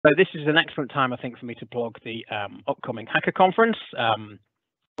So this is an excellent time, I think, for me to plug the upcoming Hacker Conference.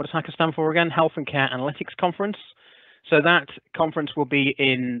 What does Hacker stand for again? Health and Care Analytics Conference. So that conference will be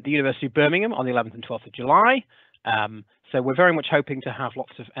in the University of Birmingham on the 11th and 12th of July. So we're very much hoping to have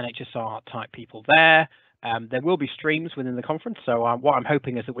lots of NHS-R type people there. There will be streams within the conference. So what I'm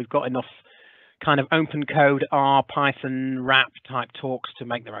hoping is that we've got enough kind of open code R, Python, RAP type talks to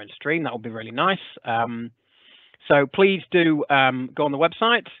make their own stream. That would be really nice. So please do go on the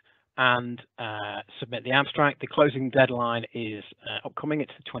website and submit the abstract. The closing deadline is upcoming.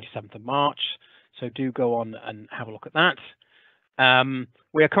 It's the 27th of March. So do go on and have a look at that.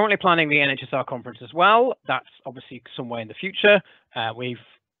 We are currently planning the NHS-R conference as well. That's obviously some way in the future. I'm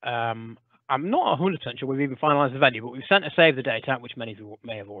not 100% sure we've even finalised the venue, but we've sent a save the date out, which many of you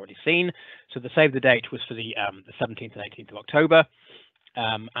may have already seen. So the save the date was for the 17th and 18th of October.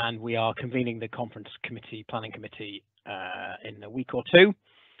 And we are convening the conference committee, planning committee, in a week or two.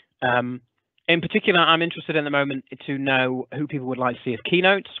 In particular, I'm interested in the moment to know who people would like to see as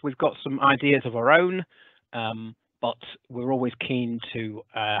keynotes. We've got some ideas of our own, but we're always keen to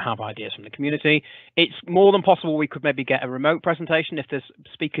have ideas from the community. It's more than possible we could maybe get a remote presentation if there's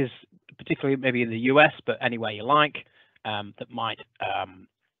speakers, particularly maybe in the US, but anywhere you like, that might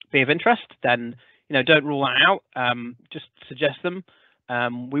be of interest. Then, don't rule that out. Just suggest them.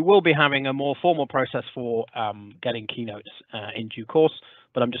 We will be having a more formal process for getting keynotes in due course,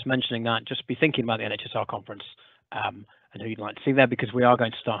 but I'm just mentioning that. Just be thinking about the NHS-R conference and who you'd like to see there, because we are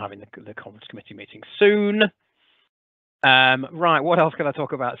going to start having the conference committee meeting soon. Right, what else can I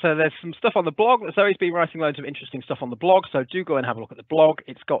talk about? So there's some stuff on the blog. Zoe's been writing loads of interesting stuff on the blog, so do go and have a look at the blog.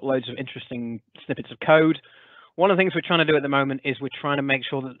 It's got loads of interesting snippets of code. One of the things we're trying to do at the moment is we're trying to make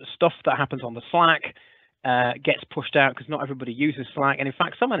sure that the stuff that happens on the Slack gets pushed out, because not everybody uses Slack, and in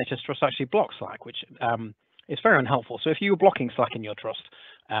fact some NHS trusts actually block Slack, which is very unhelpful. So if you're blocking Slack in your trust,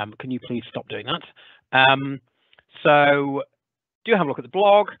 can you please stop doing that? So do have a look at the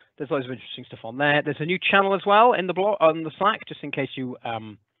blog. There's loads of interesting stuff on there. There's a new channel as well in the blog on the Slack, just in case you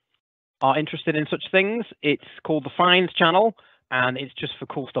are interested in such things. It's called the Finds channel, and it's just for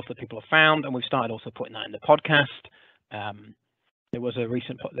cool stuff that people have found, and we've started also putting that in the podcast. There was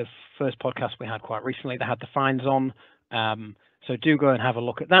the first podcast we had quite recently that had the finds on. So do go and have a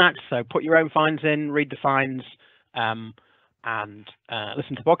look at that. So put your own finds in, read the finds, and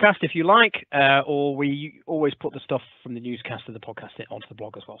listen to the podcast if you like, or we always put the stuff from the newscast of the podcast onto the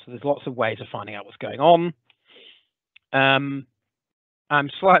blog as well. So there's lots of ways of finding out what's going on. I'm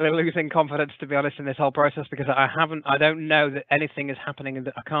slightly losing confidence, to be honest, in this whole process, because I don't know that anything is happening and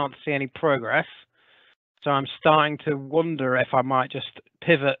that I can't see any progress. So I'm starting to wonder if I might just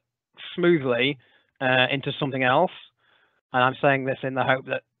pivot smoothly into something else. And I'm saying this in the hope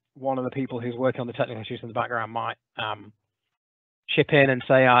that one of the people who's working on the technical issues in the background might chip in and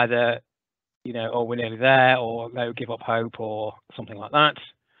say either, oh, we're nearly there, or no, give up hope, or something like that.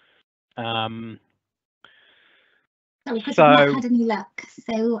 Sorry, Chris, I've not had any luck.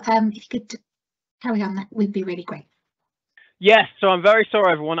 So if you could carry on, that would be really great. Yes, so I'm very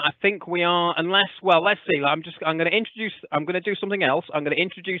sorry, everyone. I think we are, well, let's see. I'm going to do something else. I'm going to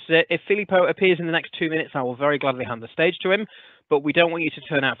introduce it. If Filippo appears in the next 2 minutes, I will very gladly hand the stage to him, but we don't want you to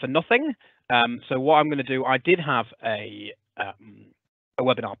turn out for nothing. So what I'm going to do, I did have a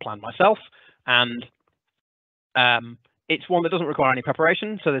webinar planned myself, and it's one that doesn't require any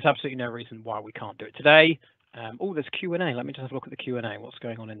preparation, so there's absolutely no reason why we can't do it today. Oh, there's Q&A. Let me just have a look at the Q&A. What's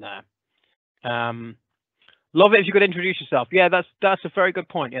going on in there? Love it if you could introduce yourself. Yeah, that's a very good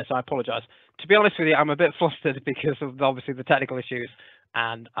point. Yes, I apologise. To be honest with you, I'm a bit flustered because of obviously the technical issues,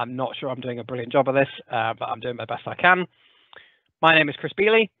 and I'm not sure I'm doing a brilliant job of this, but I'm doing my best I can. My name is Chris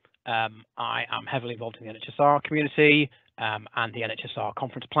Beeley. I am heavily involved in the NHS-R community and the NHS-R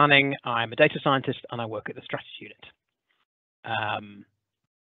conference planning. I'm a data scientist and I work at the strategy unit.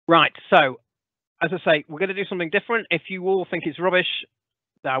 Right, so as I say, we're going to do something different. If you all think it's rubbish,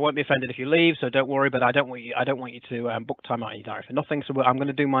 I won't be offended if you leave, so don't worry. But I don't want you to book time out in your diary for nothing. So I'm going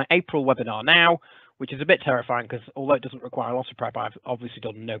to do my April webinar now, which is a bit terrifying because although it doesn't require lots of prep, I've obviously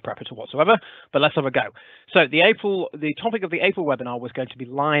done no prep at all whatsoever. But let's have a go. So the topic of the April webinar was going to be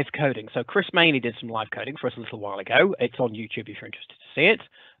live coding. So Chris Maney did some live coding for us a little while ago. It's on YouTube if you're interested to see it.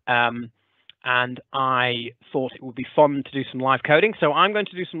 And I thought it would be fun to do some live coding. So I'm going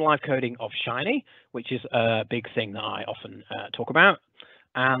to do some live coding of Shiny, which is a big thing that I often talk about.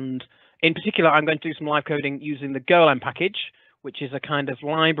 And in particular, I'm going to do some live coding using the Golem package, which is a kind of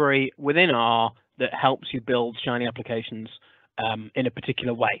library within R that helps you build Shiny applications in a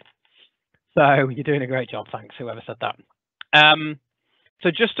particular way. So you're doing a great job. Thanks, whoever said that.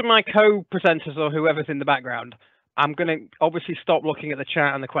 So just to my co-presenters or whoever's in the background, I'm going to obviously stop looking at the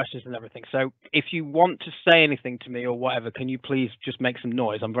chat and the questions and everything. So if you want to say anything to me or whatever, can you please just make some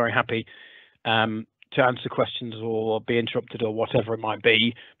noise? I'm very happy to answer questions or be interrupted or whatever it might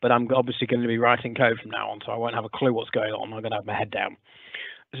be. But I'm obviously going to be writing code from now on, so I won't have a clue what's going on. I'm going to have my head down.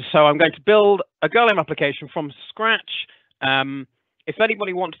 So I'm going to build a Golem application from scratch. If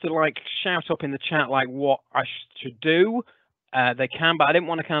anybody wants to like shout up in the chat like what I should do, they can, but I didn't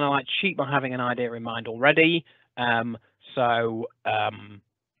want to kind of like cheat by having an idea in mind already.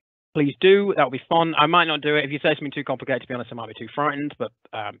 Please do. That'll be fun. I might not do it. If you say something too complicated, to be honest, I might be too frightened, but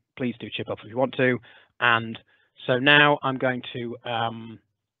please do chip up if you want to. And so now I'm going to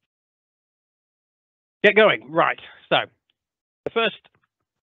get going. Right. So the first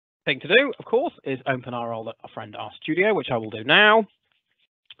thing to do, of course, is open our old friend RStudio, which I will do now.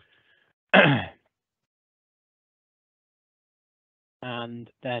 And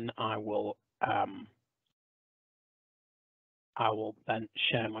then I will then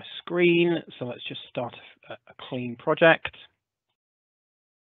share my screen. So let's just start a clean project.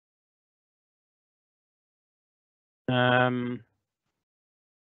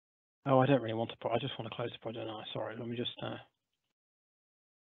 Oh, I don't really want to. I just want to close the project now. Sorry, let me just.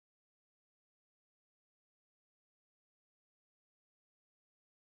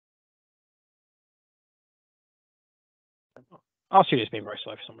 RStudio's been very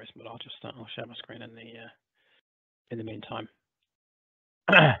slow for some reason, but I'll just I'll share my screen in the meantime.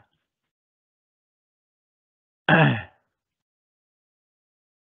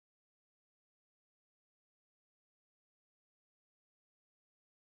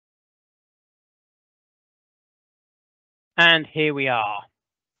 And here we are.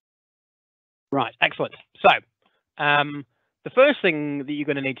 Right, excellent. So the first thing that you're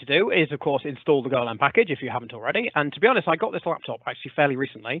going to need to do is, of course, install the Golem package if you haven't already. And to be honest, I got this laptop actually fairly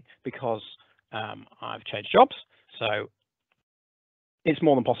recently because I've changed jobs. So it's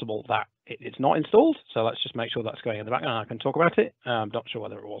more than possible that it's not installed. So let's just make sure that's going in the background. I can talk about it. I'm not sure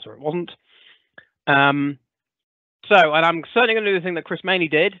whether it was or it wasn't. And I'm certainly going to do the thing that Chris Maney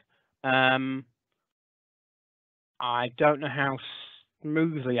did. I don't know how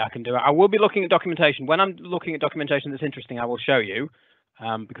smoothly I can do it. I will be looking at documentation. When I'm looking at documentation that's interesting, I will show you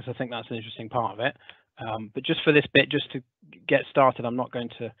because I think that's an interesting part of it. But just for this bit, just to get started, I'm not going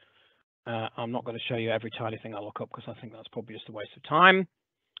to show you every tiny thing I look up because I think that's probably just a waste of time.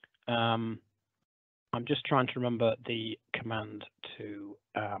 I'm just trying to remember the command to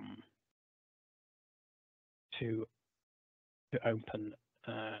open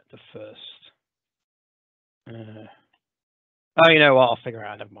the first. Oh, you know what? I'll figure it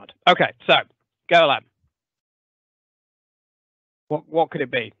out. Never mind. Okay, so Golem. What could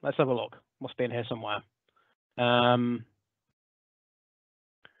it be? Let's have a look. Must be in here somewhere.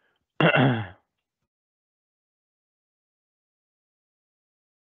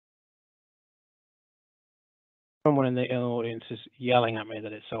 Someone in the audience is yelling at me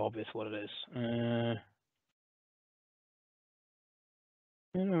that it's so obvious what it is.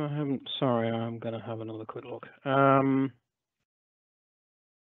 No, I haven't. Sorry, I'm going to have another quick look.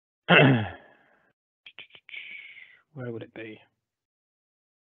 Where would it be?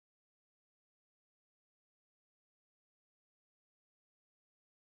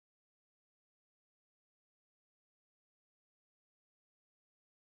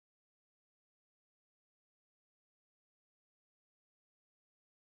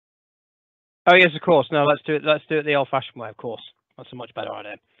 Oh yes, of course. No, let's do it. Let's do it the old-fashioned way. Of course, that's a much better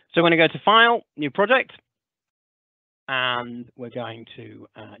idea. So we're going to go to File, New Project, and we're going to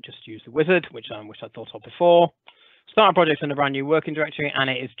just use the wizard, which I thought of before. Start a project in a brand new working directory, and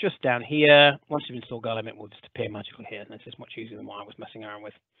it is just down here. Once you've installed Golem, it will just appear magically here, and this is much easier than what I was messing around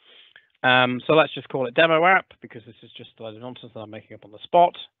with. So let's just call it Demo App because this is just a load of nonsense that I'm making up on the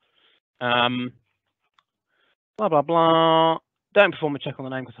spot. Blah blah blah. Don't perform a check on the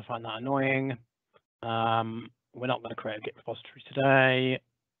name because I find that annoying. We're not going to create a Git repository today.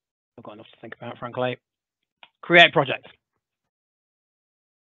 I've got enough to think about, frankly. Create project.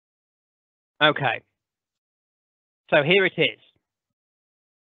 Okay. So here it is.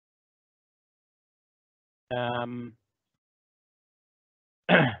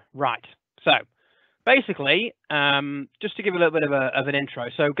 Right. So basically, just to give a little bit of an intro.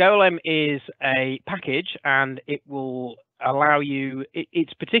 So Golem is a package, and it will allow you.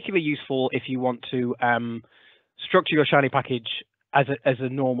 It's particularly useful if you want to structure your Shiny package as a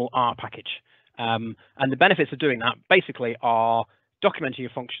normal R package. And the benefits of doing that basically are documenting your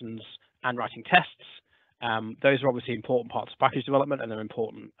functions and writing tests. Those are obviously important parts of package development, and they're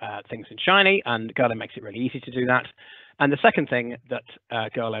important things in Shiny, and Golem makes it really easy to do that. And the second thing that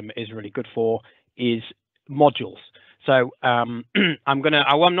Golem is really good for is modules. So I'm not going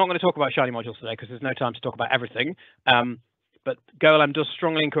to talk about Shiny modules today because there's no time to talk about everything. But Golem does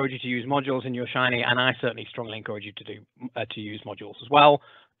strongly encourage you to use modules in your Shiny, and I certainly strongly encourage you to use modules as well.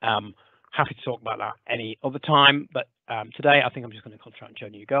 Happy to talk about that any other time, but today I think I'm just going to concentrate on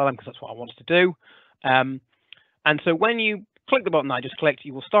showing you Golem because that's what I wanted to do. And so when you click the button that I just clicked,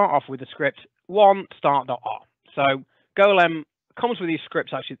 you will start off with the script start.r. So Golem comes with these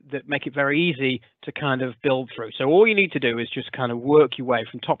scripts actually that make it very easy to kind of build through. So all you need to do is just kind of work your way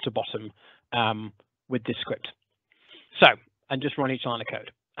from top to bottom with this script. So, and just run each line of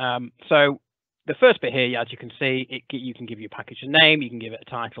code. So the first bit here, as you can see, you can give your package a name, you can give it a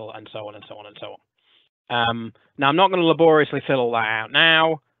title, and so on and so on and so on. Now I'm not going to laboriously fill all that out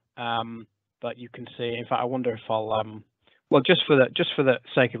now, but you can see. In fact, I wonder if I'll well, just for the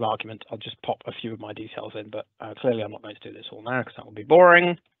sake of argument, I'll just pop a few of my details in. But clearly, I'm not going to do this all now because that would be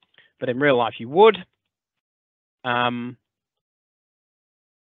boring. But in real life, you would.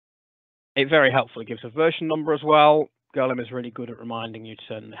 It very helpfully gives a version number as well. Golem is really good at reminding you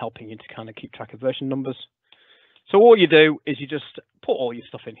and helping you to kind of keep track of version numbers. So all you do is you just put all your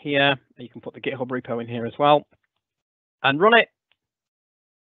stuff in here. You can put the GitHub repo in here as well and run it.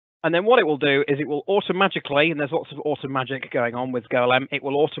 And then what it will do is it will automatically, and there's lots of auto magic going on with Golem, it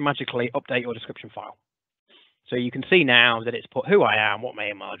will automatically update your description file. So you can see now that it's put who I am, what my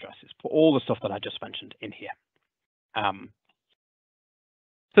email address is, put all the stuff that I just mentioned in here.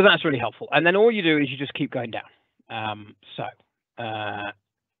 So that's really helpful. And then all you do is you just keep going down.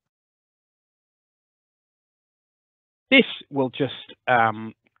 This will just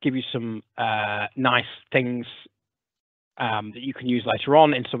give you some nice things that you can use later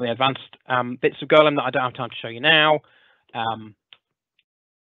on in some of the advanced bits of Golem that I don't have time to show you now.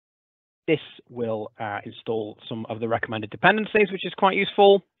 This will install some of the recommended dependencies, which is quite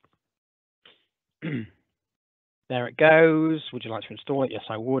useful. There it goes. Would you like to install it? Yes,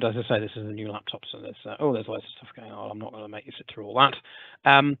 I would. As I say, this is a new laptop, so there's there's loads of stuff going on. I'm not going to make you sit through all that.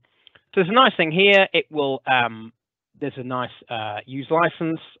 So there's a nice thing here. It will there's a nice use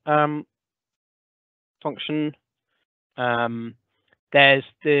license function. There's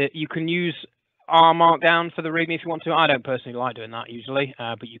you can use R Markdown for the README if you want to. I don't personally like doing that usually,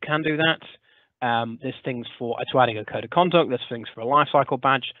 but you can do that. There's things for adding a code of conduct. There's things for a lifecycle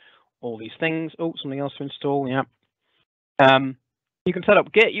badge. All these things. Oh, something else to install. Yeah. You can set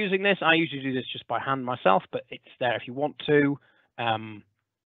up Git using this. I usually do this just by hand myself, but it's there if you want to.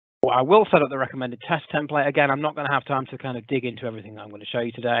 Well, I will set up the recommended test template. Again, I'm not going to have time to kind of dig into everything that I'm going to show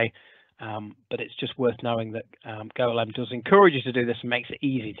you today, but it's just worth knowing that Golem does encourage you to do this and makes it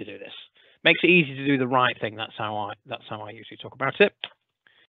easy to do this. Makes it easy to do the right thing. That's how I usually talk about it.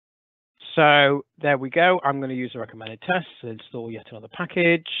 So there we go. I'm going to use the recommended tests to install yet another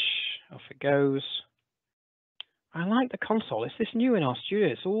package. Off it goes. I like the console. It's this new in our studio.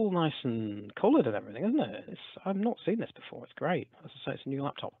 It's all nice and coloured and everything, isn't it? I've not seen this before. It's great. As I say, it's a new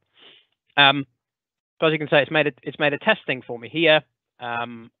laptop. So as you can say, it's made a test thing for me here,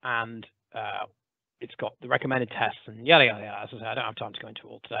 and it's got the recommended tests and yada yada yada. As I say, I don't have time to go into it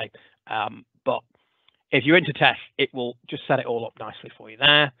all today. But if you're into tests, it will just set it all up nicely for you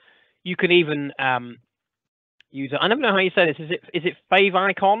there. You can even use it. I never know how you say this. Is it Fave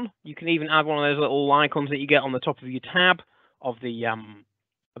icon? You can even add one of those little icons that you get on the top of your tab of the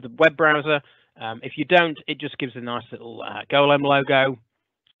web browser. If you don't, it just gives a nice little Golem logo.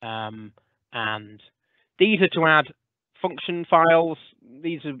 And these are to add function files.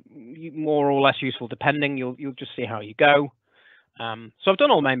 These are more or less useful depending. You'll just see how you go. So I've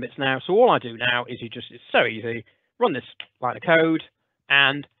done all the main bits now. So all I do now is it's so easy. Run this line of code,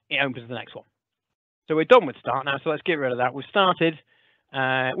 and it opens the next one. So we're done with start now, so let's get rid of that. We've started.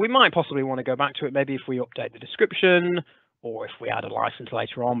 We might possibly want to go back to it, maybe if we update the description, or if we add a license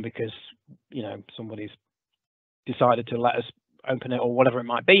later on because, you know, somebody's decided to let us open it or whatever it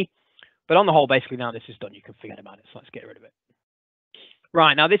might be. But on the whole, basically now this is done, you can forget about it. So let's get rid of it.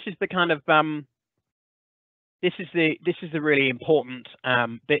 Right, now this is the kind of this is the really important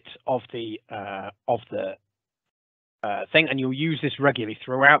bit of the thing, and you'll use this regularly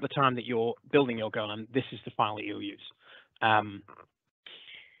throughout the time that you're building your Golem. This is the file that you'll use.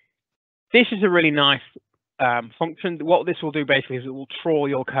 This is a really nice function. What this will do basically is it will trawl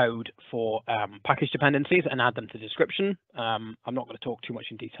your code for package dependencies and add them to the description. I'm not going to talk too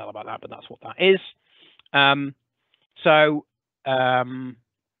much in detail about that, but that's what that is.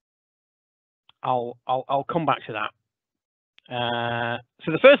 I'll come back to that.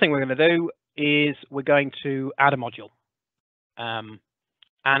 So the first thing we're going to do is we're going to add a module. And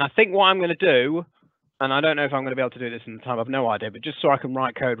I think what I'm going to do, and I don't know if I'm going to be able to do this in the time, I've no idea, but just so I can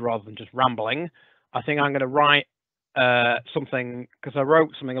write code rather than just rambling, I think I'm going to write something, because I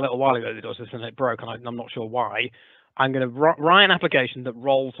wrote something a little while ago that does this and it broke, and I'm not sure why. I'm going to write an application that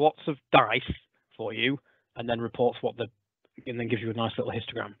rolls lots of dice for you and then reports and then gives you a nice little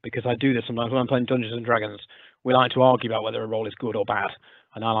histogram, because I do this sometimes when I'm playing Dungeons and Dragons. We like to argue about whether a roll is good or bad,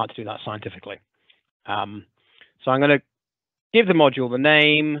 and I like to do that scientifically. So I'm going to give the module the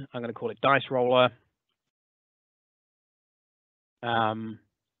name. I'm going to call it Dice Roller. And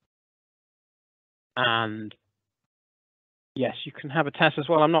yes, you can have a test as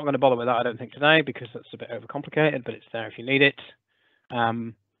well. I'm not going to bother with that, I don't think, today, because that's a bit overcomplicated, but it's there if you need it.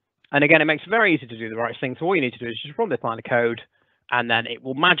 And again, it makes it very easy to do the right thing. So all you need to do is just run this line of code, and then it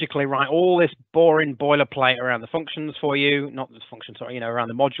will magically write all this boring boilerplate around the functions for you, not the function, sorry, around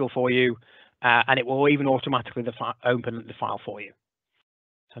the module for you, and it will even automatically open the file for you.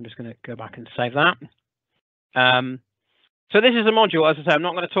 So I'm just going to go back and save that. So this is a module. As I say, I'm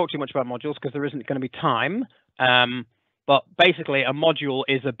not going to talk too much about modules because there isn't going to be time. But basically, a module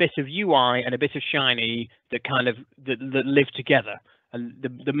is a bit of UI and a bit of Shiny that kind of that live together. And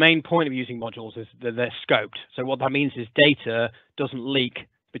the main point of using modules is that they're scoped. So what that means is data doesn't leak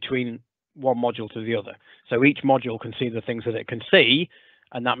between one module to the other. So each module can see the things that it can see,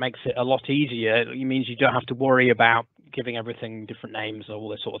 and that makes it a lot easier. It means you don't have to worry about giving everything different names or all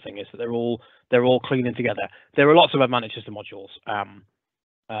this sort of thing. Is that they're all clean and together. There are lots of advantages to modules,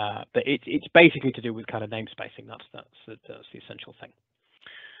 but it's basically to do with kind of namespacing. That's the essential thing.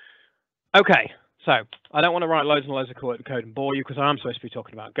 Okay, so I don't want to write loads and loads of code and bore you, because I'm supposed to be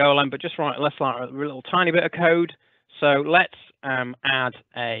talking about Golem, but let's write a little tiny bit of code. So let's add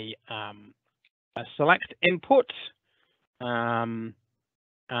a select input, and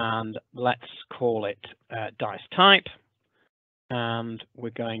let's call it dice type, and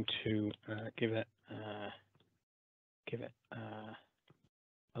we're going to give it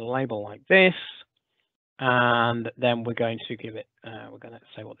a label like this, and then we're going to give it we're going to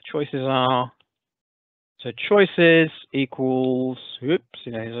say what the choices are. So choices equals,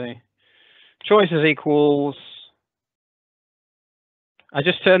 choices equals, I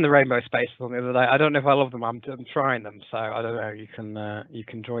just turned the rainbow spaces on the other day. I don't know if I love them. I'm trying them, so I don't know. You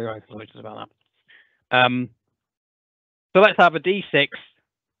can draw your own conclusions about that. So let's have a D6,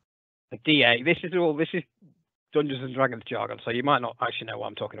 a D8. This is Dungeons and Dragons jargon, so you might not actually know what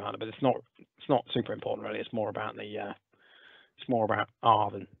I'm talking about, but it's not super important really. It's more about R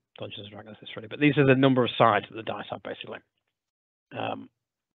than Dungeons and Dragons, really. But these are the number of sides that the dice have, basically.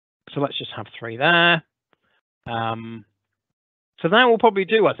 So let's just have 3 there. So that will probably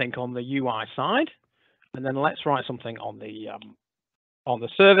do, I think, on the UI side, and then let's write something on the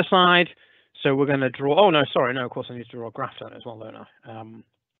server side. So we're going to draw. Oh no, sorry, no. Of course, I need to draw a graph on it as well, don't I?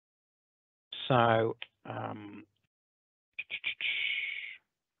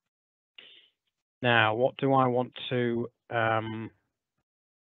 Now, what do I want to?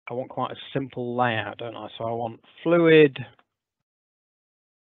 I want quite a simple layout, don't I? So I want fluid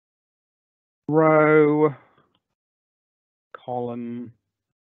row column.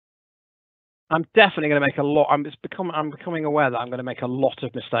 I'm definitely going to make a lot. I'm becoming aware that I'm going to make a lot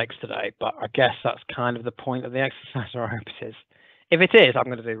of mistakes today, but I guess that's kind of the point of the exercise, or I hope it is. If it is, I'm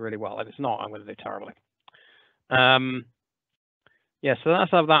going to do really well. If it's not, I'm going to do terribly. Yeah, so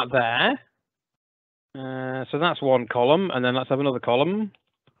let's have that there. So that's one column, and then let's have another column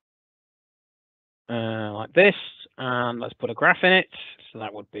like this, and let's put a graph in it. So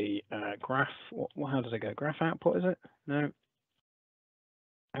that would be graph. How does it go? Graph output, is it? No.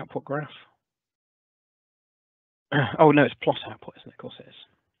 Output graph. Oh no, it's plot output, isn't it? Of course it is.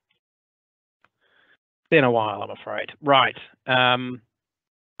 Been a while, I'm afraid. Right. And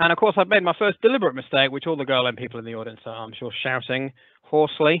of course, I've made my first deliberate mistake, which all the Golem people in the audience are, I'm sure, shouting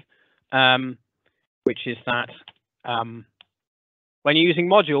hoarsely, which is that when you're using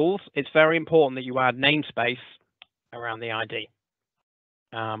modules, it's very important that you add namespace around the ID.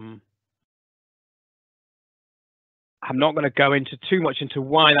 I'm not going to go into too much into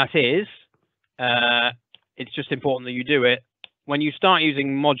why that is. It's just important that you do it. When you start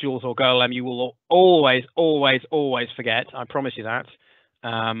using modules or Golem, you will always, always, always forget. I promise you that.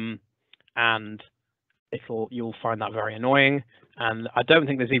 And you'll find that very annoying. And I don't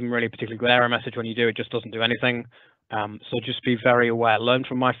think there's even really a particularly good error message when you do it. Just doesn't do anything. So just be very aware. Learn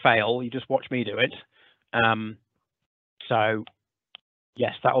from my fail. You just watch me do it. So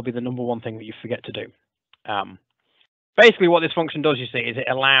yes, that will be the #1 thing that you forget to do. Basically, what this function does, you see, is it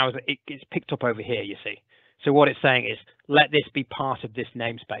allows it's picked up over here. You see. So what it's saying is, let this be part of this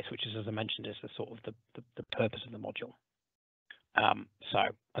namespace, which is, as I mentioned, is the sort of the purpose of the module. So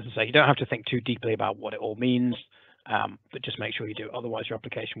as I say, you don't have to think too deeply about what it all means. but just make sure you do it. Otherwise, your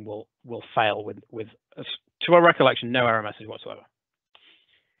application will fail with to our recollection, no error message whatsoever.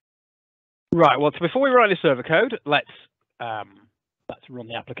 Right. Well, before we write the server code, let's run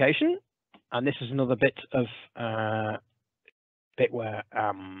the application. And this is another bit of where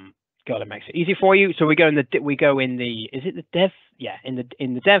Golem makes it easy for you. So we go in the is it the dev? Yeah, in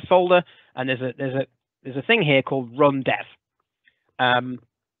the dev folder, and there's a thing here called run dev.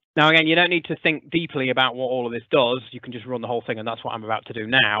 Now again, you don't need to think deeply about what all of this does. You can just run the whole thing, and that's what I'm about to do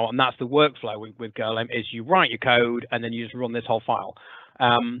now. And that's the workflow with Golem: is you write your code and then you just run this whole file.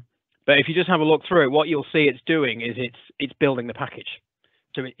 But if you just have a look through it, what you'll see it's doing is it's building the package.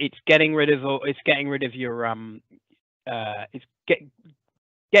 So it's getting rid of your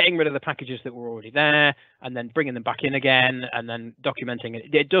getting rid of the packages that were already there, and then bringing them back in again, and then documenting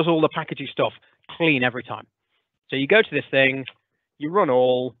it. It does all the packaging stuff clean every time. So you go to this thing, you run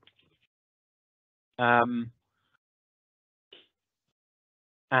all, and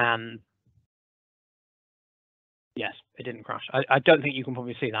yes, it didn't crash. I don't think you can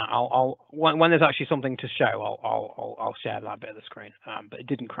probably see that. When there's actually something to show, I'll share that bit of the screen. But it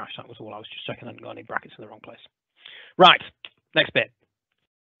didn't crash. That was all. I was just checking I hadn't got any brackets in the wrong place. Right. Next bit.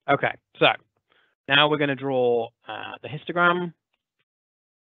 Okay. So now we're going to draw the histogram.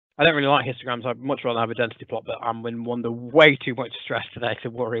 I don't really like histograms. I'd much rather have a density plot, but I'm under way too much stress today to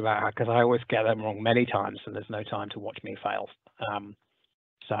worry about because I always get them wrong many times, and there's no time to watch me fail.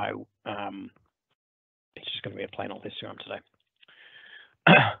 It's just going to be a plain old histogram today.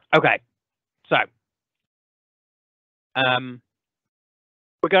 Okay, so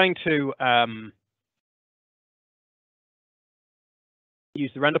we're going to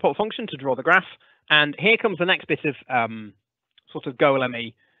use the render plot function to draw the graph, and here comes the next bit of sort of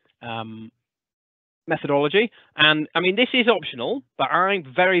Golem-y methodology. And I mean, this is optional, but I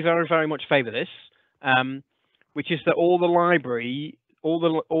very, very, very much favour this, which is that all the library. All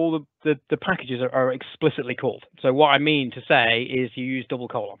the packages are explicitly called. So what I mean to say is you use double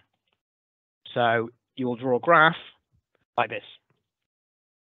colon. So you will draw a graph like this.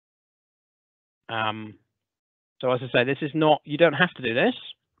 So as I say, this is not, you don't have to do this,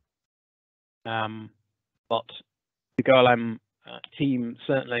 but the Golem team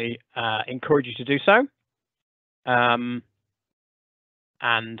certainly encourage you to do so.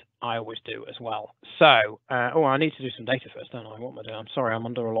 And I always do as well. So, oh, I need to do some data first, don't I? What am I doing? I'm sorry, I'm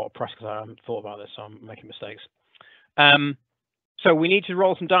under a lot of press because I haven't thought about this, so I'm making mistakes. So we need to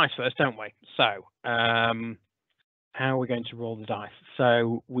roll some dice first, don't we? So, how are we going to roll the dice?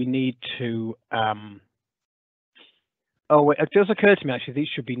 So we need to, oh, wait, it does occur to me, actually, these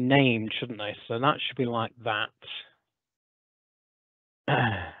should be named, shouldn't they? So that should be like that.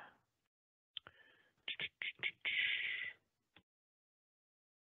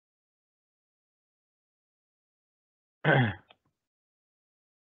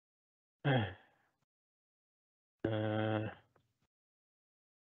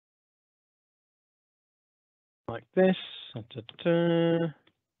 Like this,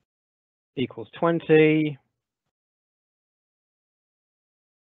 equals 20.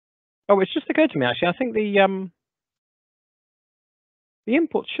 Oh, it's just occurred to me, actually, I think the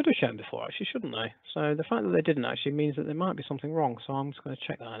input should have shown before, actually, shouldn't they? So the fact that they didn't actually means that there might be something wrong, so I'm just going to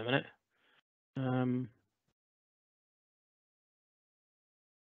check that in a minute.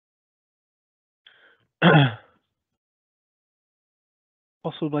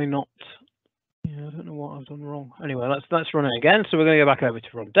 Possibly not. Yeah, I don't know what I've done wrong. Anyway, let's run it again. So we're going to go back over to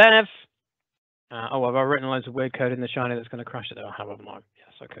run dev. Oh, have I written loads of weird code in the Shiny that's going to crash it? I have, haven't I?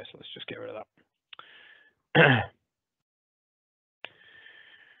 Yes, okay, so let's just get rid of that.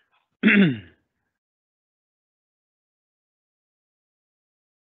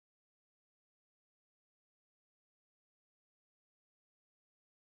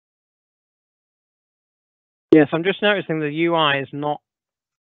 Yes, I'm just noticing the UI is not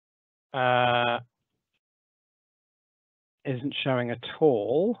isn't showing at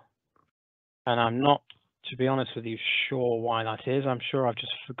all, and I'm not, to be honest with you, sure why that is. I'm sure I've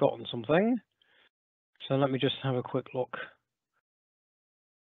just forgotten something. So let me just have a quick look.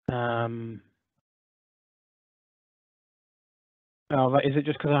 Oh, is it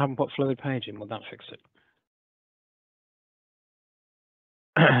just because I haven't put fluid page in? Will that fix it?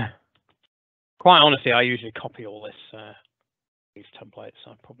 Quite honestly, I usually copy all this these templates.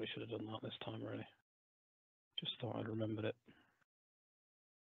 I probably should have done that this time, really. Just thought I'd remembered it.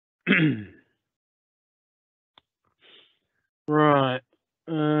 Right.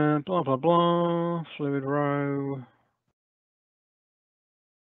 Blah blah blah. Fluid row.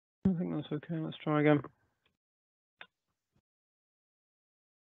 I think that's okay. Let's try again.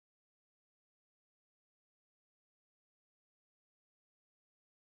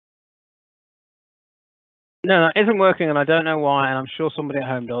 No, that isn't working, and I don't know why, and I'm sure somebody at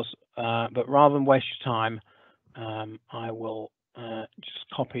home does. But rather than waste your time, I will just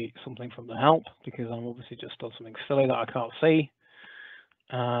copy something from the help, because I'm obviously just done something silly that I can't see.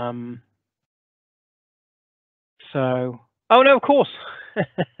 So, oh no, of course.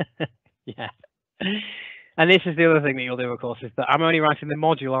 Yeah. And this is the other thing that you'll do, of course, is that I'm only writing the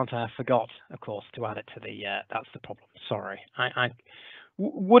module, aren't I? I forgot, of course, to add it to the, that's the problem. Sorry. I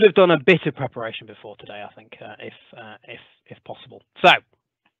would have done a bit of preparation before today, I think, if possible. So,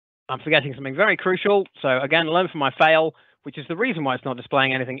 I'm forgetting something very crucial. So again, learn from my fail, which is the reason why it's not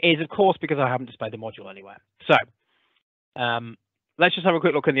displaying anything, is of course because I haven't displayed the module anywhere. So let's just have a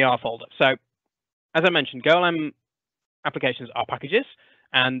quick look in the R folder. So as I mentioned, Golem applications are packages,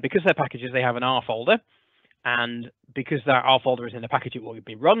 and because they're packages, they have an R folder. And because that R folder is in a package, it will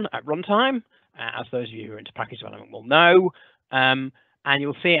be run at runtime, as those of you who are into package development will know. And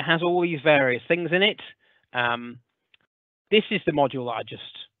you'll see it has all these various things in it. This is the module that I just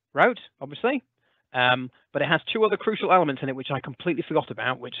wrote, obviously, but it has two other crucial elements in it which I completely forgot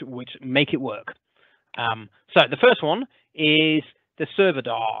about, which make it work. So the first one is the server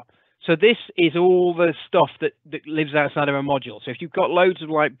DAR. So this is all the stuff that lives outside of a module. So if you've got loads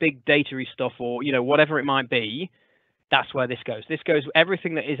of like big data-y stuff, or whatever it might be, that's where this goes. This goes,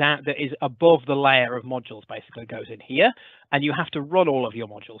 everything that is above the layer of modules basically goes in here, and you have to run all of your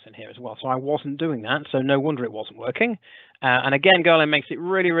modules in here as well. So I wasn't doing that, so no wonder it wasn't working. And again, Golem makes it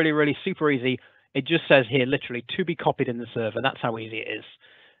really, really, really super easy. It just says here, literally, to be copied in the server. That's how easy it is.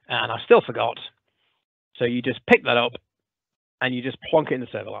 And I still forgot. So you just pick that up, and you just plonk it in the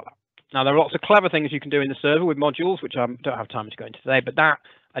server like that. Now, there are lots of clever things you can do in the server with modules, which I don't have time to go into today, but that,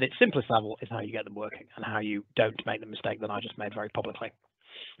 at its simplest level, is how you get them working and how you don't make the mistake that I just made very publicly.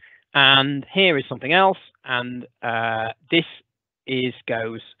 And here is something else, and this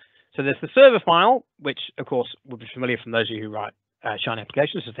goes, so there's the server file, which, of course, will be familiar from those of you who write Shiny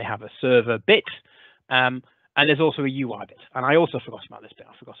applications, as they have a server bit, and there's also a UI bit. And I also forgot about this bit.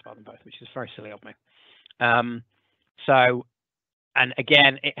 I forgot about them both, which is very silly of me. And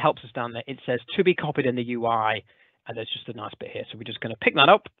again, it helps us down there. It says to be copied in the UI, and there's just a nice bit here. So we're just going to pick that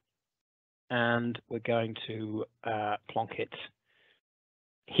up, and we're going to plonk it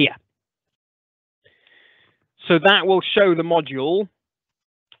here. So that will show the module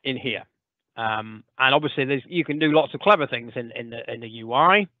in here. And obviously, you can do lots of clever things in the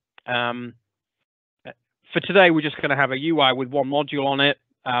UI. For today, we're just going to have a UI with one module on it.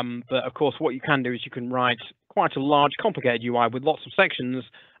 But of course, what you can do is you can write quite a large, complicated UI with lots of sections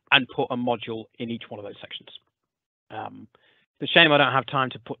and put a module in each one of those sections. It's a shame I don't have time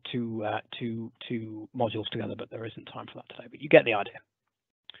to put two modules together, but there isn't time for that today. But you get the idea.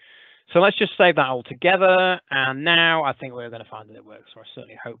 So let's just save that all together. And now I think we're going to find that it works. So I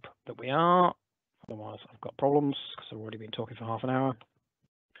certainly hope that we are. Otherwise, I've got problems because I've already been talking for half an hour.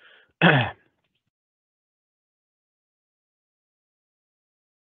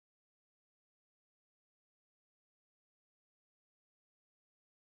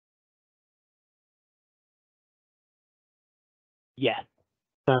 Yeah,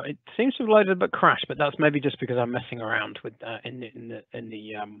 so it seems to have loaded but crashed, but that's maybe just because I'm messing around with in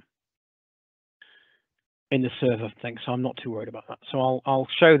the server thing, so I'm not too worried about that. So I'll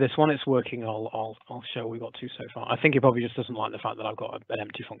show this one. It's working. I'll show we got two so far. I think it probably just doesn't like the fact that I've got an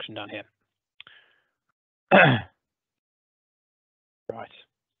empty function down here. Right.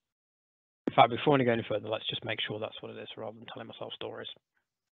 In fact, before I go any further, let's just make sure that's what it is rather than telling myself stories.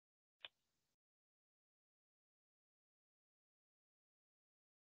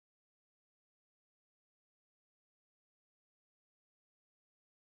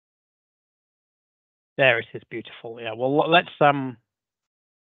 There it is, beautiful. Yeah. Well, let's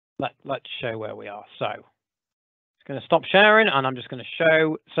show where we are. So it's going to stop sharing, and I'm just going to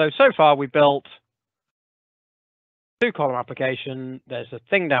show. So far we built two-column application. There's a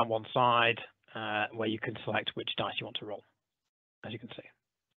thing down one side where you can select which dice you want to roll, as you can see.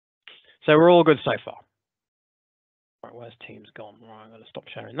 So we're all good so far. Right, where's Teams gone? Right, I'm going to stop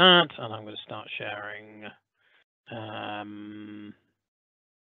sharing that, and I'm going to start sharing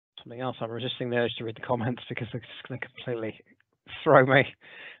something else. I'm resisting the urge to read the comments because they're just going to completely throw me.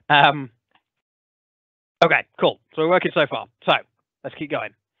 Okay, cool. So we're working so far. So let's keep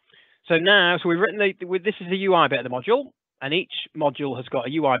going. So now, we've written this is the UI bit of the module, and each module has got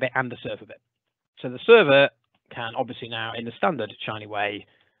a UI bit and a server bit. So the server can obviously now, in the standard Shiny way,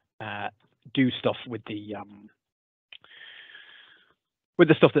 do stuff with the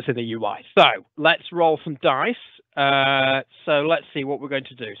stuff that's in the UI. So let's roll some dice. So let's see what we're going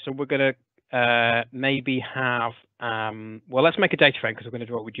to do. So we're going to maybe have, well, let's make a data frame because we're going to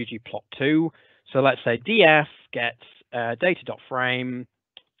draw it with ggplot2. So let's say df gets data.frame,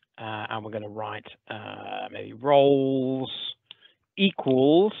 and we're going to write maybe roles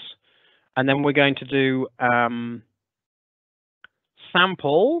equals, and then we're going to do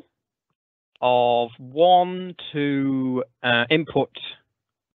sample of 1 to input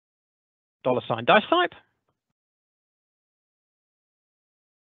 $sign dice type.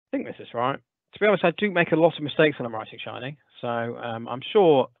 I think this is right. To be honest, I do make a lot of mistakes when I'm writing Shiny, so I'm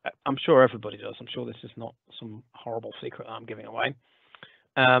sure everybody does. I'm sure this is not some horrible secret that I'm giving away.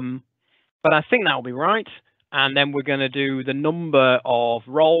 But I think that will be right. And then we're going to do the number of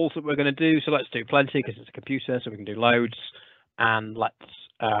roles that we're going to do. So let's do plenty because it's a computer, so we can do loads. And let's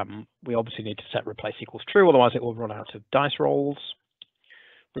we obviously need to set replace equals true, otherwise it will run out of dice rolls.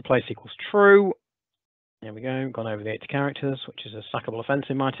 Replace equals true. There we go, gone over the 80 characters, which is a sackable offense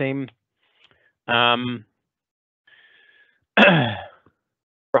in my team. Right,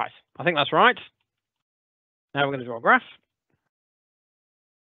 I think that's right. Now we're going to draw a graph.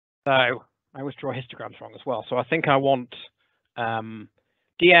 So I always draw histograms wrong as well. So I think I want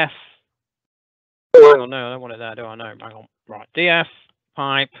df. Oh, hang on, no, I don't want it there, do I? No, hang on. Right, df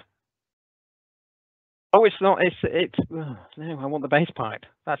pipe. Oh, it's not. It's. Oh, no, I want the base pipe.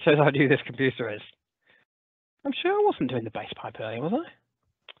 That shows how new this computer is. I'm sure I wasn't doing the base pipe earlier, was I?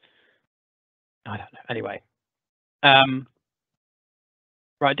 I don't know. Anyway,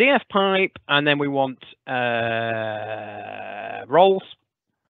 right, df pipe, and then we want roles,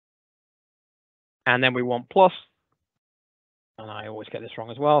 and then we want plus, and I always get this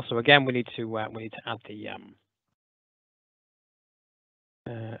wrong as well. So again, we need to add the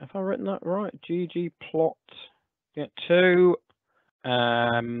have I written that right? GG plot get to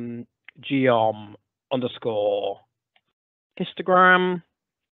geom underscore histogram.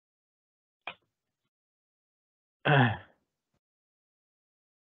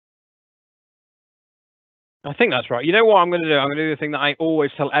 I think that's right. You know what I'm going to do? I'm going to do the thing that I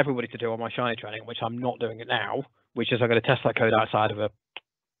always tell everybody to do on my Shiny training, which I'm not doing it now, which is I'm going to test that code outside of a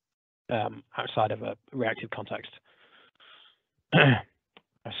reactive context.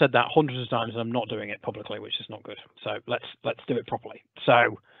 I've said that hundreds of times, and I'm not doing it publicly, which is not good. So let's do it properly.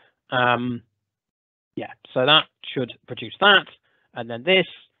 So yeah, so that should produce that, and then this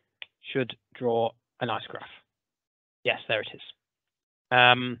should draw a nice graph. Yes, there it is.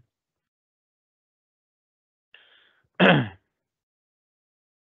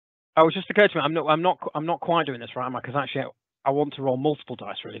 Oh, it just occurred to me, I'm not quite doing this right, am I? Because actually, I want to roll multiple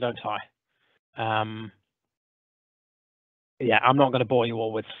dice, really, don't I? Yeah, I'm not going to bore you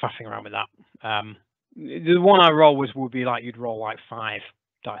all with faffing around with that. The one I roll would be like you'd roll like 5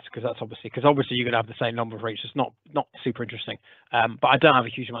 dice, because obviously you're going to have the same number for each. It's not super interesting, but I don't have a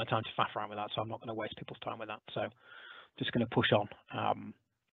huge amount of time to faff around with that, so I'm not going to waste people's time with that. So just going to push on.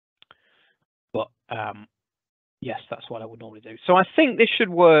 Yes, that's what I would normally do. So I think this should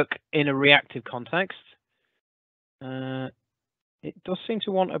work in a reactive context. It does seem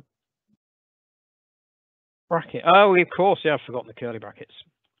to want a bracket. Oh, of course, yeah, I've forgotten the curly brackets.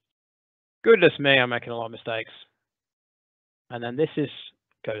 Goodness me, I'm making a lot of mistakes. And then this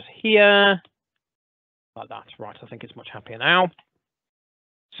goes here, like that. Right, I think it's much happier now.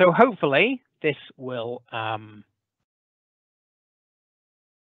 So hopefully this will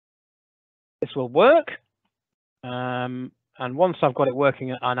work. And once I've got it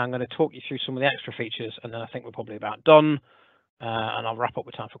working, and I'm going to talk you through some of the extra features, and then I think we're probably about done, and I'll wrap up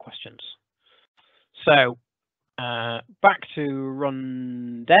with time for questions. So back to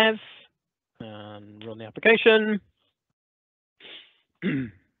run dev and run the application.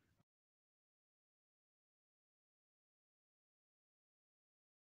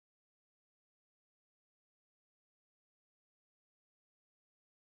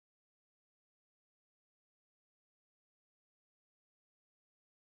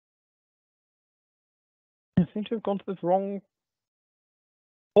 I seem to have gone to the wrong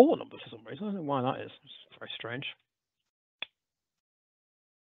port number for some reason. I don't know why that is. It's very strange.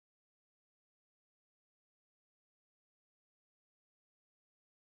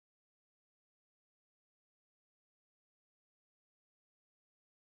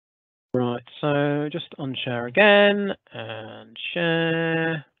 Right, so just unshare again and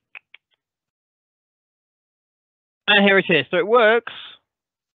share. And here it is. So it works.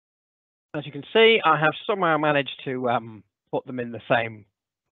 As you can see, I have somehow managed to put them in the same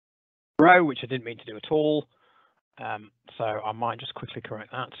row, which I didn't mean to do at all. So I might just quickly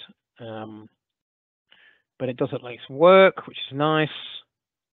correct that. But it does at least work, which is nice.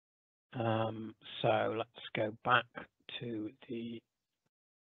 So let's go back to the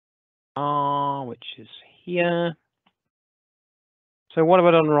R, which is here. So what have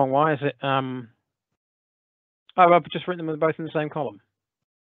I done wrong? Why is it Oh, I've just written them both in the same column.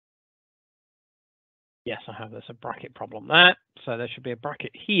 Yes, I have. There's a bracket problem there. So there should be a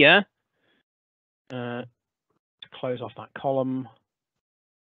bracket here to close off that column.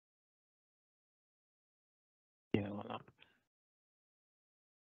 Yeah, like that.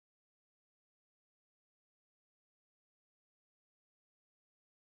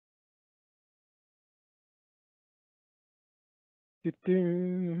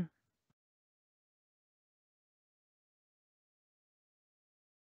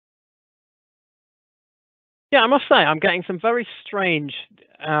 Yeah, I must say, I'm getting some very strange.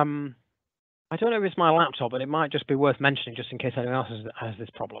 I don't know if it's my laptop, but it might just be worth mentioning, just in case anyone else has this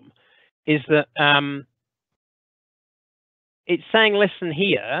problem. Is that it's saying listen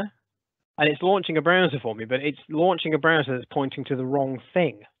here, and it's launching a browser for me, but it's launching a browser that's pointing to the wrong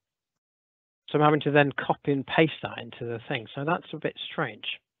thing. So I'm having to then copy and paste that into the thing. So that's a bit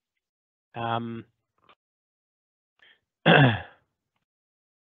strange.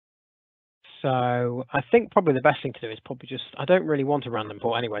 So I think probably the best thing to do is probably just, I don't really want a random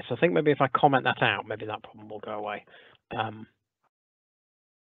port anyway. So I think maybe if I comment that out, maybe that problem will go away. But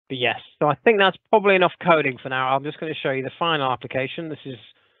yes, so I think that's probably enough coding for now. I'm just going to show you the final application. This is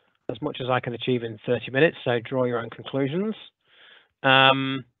as much as I can achieve in 30 minutes. So draw your own conclusions.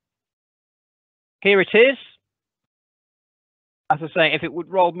 Here it is. As I say, if it would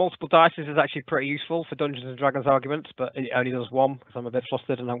roll multiple dice, this is actually pretty useful for Dungeons and Dragons arguments, but it only does one because I'm a bit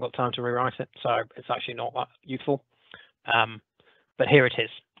flustered and I haven't got time to rewrite it. So it's actually not that useful. But here it is.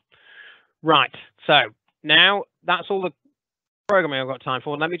 Right. So now that's all the programming I've got time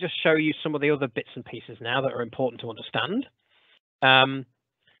for. Let me just show you some of the other bits and pieces now that are important to understand.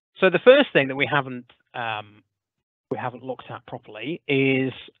 So the first thing that we haven't looked at properly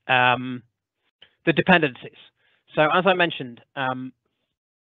is the dependencies. So as I mentioned,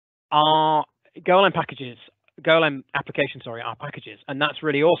 our Golem applications, are packages, and that's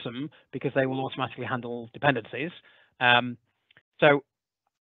really awesome because they will automatically handle dependencies. So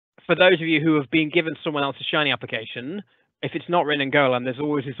for those of you who have been given someone else's Shiny application, if it's not written in Golem, there's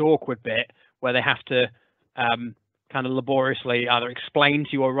always this awkward bit where they have to kind of laboriously either explain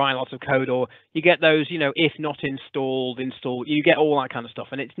to you or write lots of code, or you get those, if not installed, you get all that kind of stuff.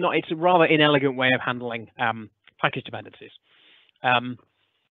 And it's a rather inelegant way of handling package dependencies.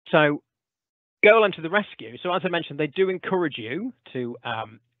 So Golem to the rescue. So as I mentioned, they do encourage you to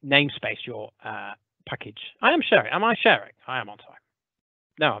namespace your package. I am sharing. Am I sharing? I am on time.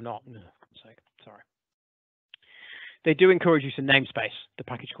 No, I'm not. No, sorry. They do encourage you to namespace the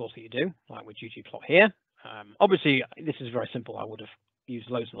package calls that you do, like with ggplot here. Obviously, this is very simple. I would have used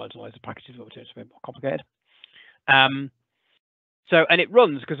loads and loads of packages, but it's a bit more complicated. So, and it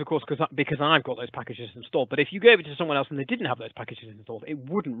runs because I've got those packages installed. But if you gave it to someone else and they didn't have those packages installed, it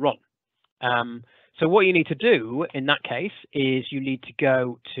wouldn't run. So what you need to do in that case is you need to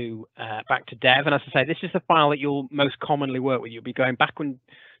go to back to dev. And as I say, this is the file that you'll most commonly work with. You'll be going back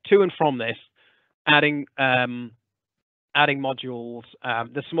to and from this, adding modules.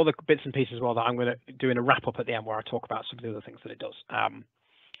 There's some other bits and pieces as well that I'm going to do in a wrap up at the end where I talk about some of the other things that it does.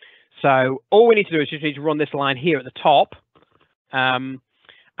 So all we need to do is just need to run this line here at the top. And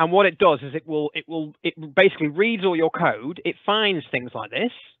what it does is it basically reads all your code. It finds things like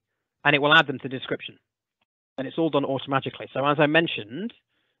this, and it will add them to the description. And it's all done automatically. So as I mentioned,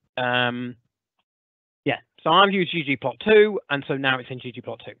 so I've used ggplot2, and so now it's in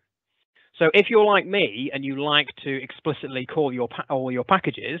ggplot2. So if you're like me and you like to explicitly call all your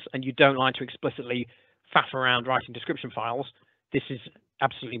packages, and you don't like to explicitly faff around writing description files, this is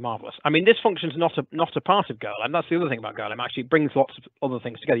absolutely marvelous. I mean, this function's not a part of Golem. That's the other thing about Golem. Actually, it brings lots of other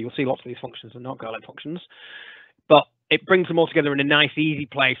things together. You'll see lots of these functions are not Golem functions, but it brings them all together in a nice, easy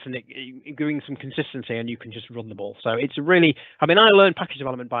place, and it brings some consistency, and you can just run them all. So it's really, I learned package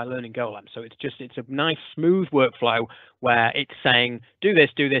development by learning Golem. So it's a nice, smooth workflow where it's saying, do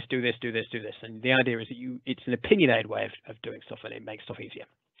this, do this, do this, do this, do this. And the idea is that it's an opinionated way of doing stuff, and it makes stuff easier.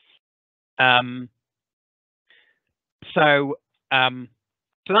 So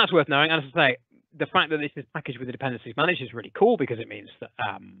that's worth knowing. And as I say, the fact that this is packaged with the dependencies managed is really cool because it means that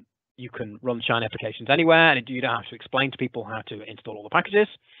you can run Shiny applications anywhere, and you don't have to explain to people how to install all the packages.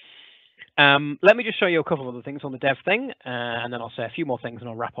 Let me just show you a couple of other things on the dev thing, and then I'll say a few more things and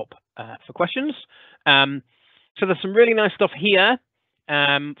I'll wrap up for questions. So there's some really nice stuff here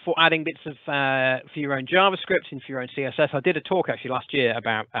for adding bits of for your own JavaScript and for your own CSS. I did a talk actually last year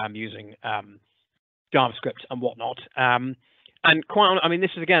about using JavaScript and whatnot. And quite, this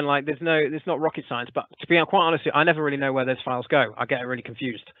is again like there's not rocket science, but to be quite honest, I never really know where those files go. I get really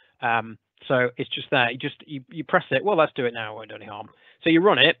confused. So it's just there. You press it. Well, let's do it now. It won't do any harm. So you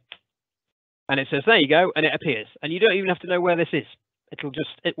run it, and it says, there you go, and it appears. And you don't even have to know where this is.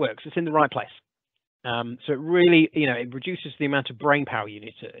 It works. It's in the right place. So it really, it reduces the amount of brain power you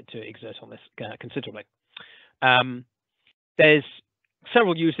need to exert on this considerably. There's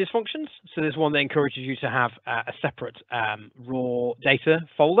several uses functions. So there's one that encourages you to have a separate raw data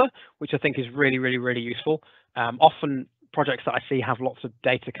folder, which I think is really, really, really useful. Often projects that I see have lots of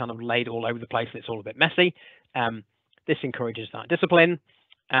data kind of laid all over the place, and it's all a bit messy. This encourages that discipline.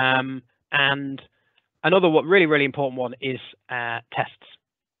 And another really, really important one is tests.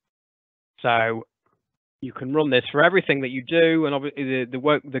 So you can run this for everything that you do, and obviously the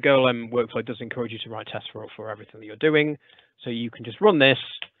Golem workflow does encourage you to write tests for everything that you're doing. So you can just run this,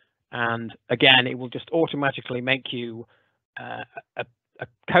 and again, it will just automatically make you a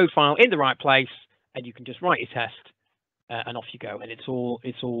code file in the right place, and you can just write your test, and off you go. And it's all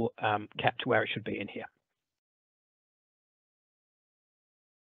kept where it should be in here.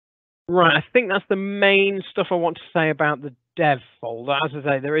 Right, I think that's the main stuff I want to say about the dev folder. As I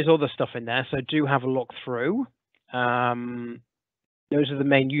say, there is other stuff in there, so do have a look through. Those are the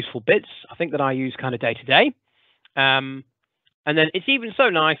main useful bits, I think, that I use kind of day to day. And then it's even so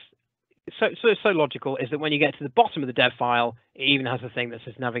nice, so logical, is that when you get to the bottom of the dev file, it even has a thing that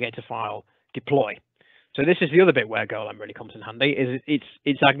says navigate to file, deploy. So this is the other bit where Golem really comes in handy, is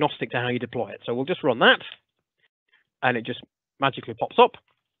it's agnostic to how you deploy it. So we'll just run that, and it just magically pops up.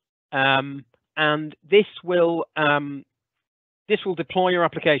 And this will deploy your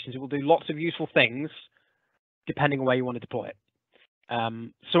applications. It will do lots of useful things depending on where you want to deploy it.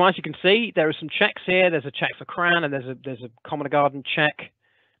 So as you can see, there are some checks here. There's a check for CRAN, and there's a Common Garden check.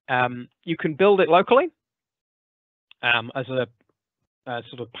 You can build it locally as a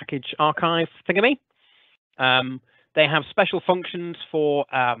sort of package archive thingammy. They have special functions for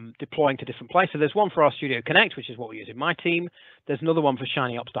deploying to different places. So there's one for our Studio Connect, which is what we use in my team. There's another one for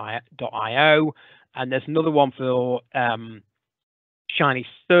ShinyOps.io, and there's another one for Shiny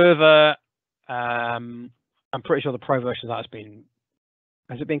Server. I'm pretty sure the pro version of that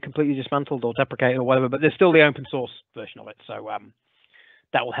has it been completely dismantled or deprecated or whatever, but there's still the open source version of it. So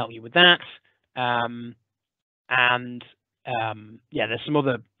that will help you with that. Yeah, there's some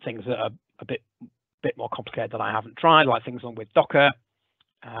other things that are a bit more complicated that I haven't tried, like things along with Docker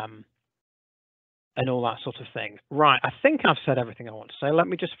and all that sort of thing. Right, I think I've said everything I want to say. Let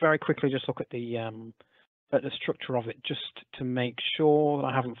me just very quickly just look at the structure of it, just to make sure that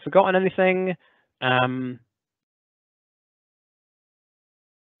I haven't forgotten anything.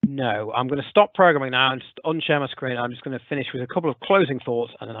 No, I'm going to stop programming now and just unshare my screen. I'm just going to finish with a couple of closing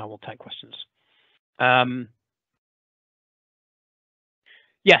thoughts, and then I will take questions.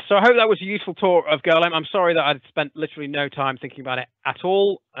 Yes, so I hope that was a useful tour of Golem. I'm sorry that I'd spent literally no time thinking about it at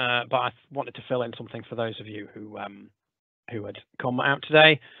all, but I wanted to fill in something for those of you who had come out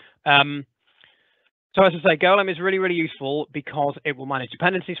today. So as I say, Golem is really, really useful because it will manage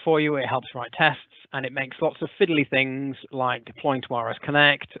dependencies for you, it helps write tests, and it makes lots of fiddly things like deploying to RS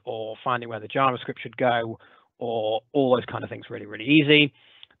Connect or finding where the JavaScript should go, or all those kind of things really, really easy.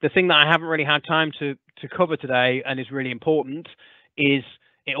 The thing that I haven't really had time to cover today and is really important is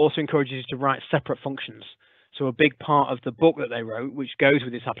it also encourages you to write separate functions. So a big part of the book that they wrote, which goes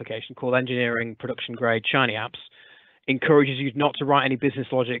with this application called Engineering Production Grade Shiny Apps, encourages you not to write any business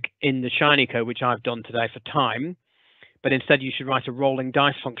logic in the Shiny code, which I've done today for time, but instead you should write a rolling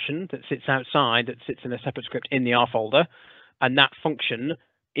dice function that sits outside, that sits in a separate script in the R folder, and that function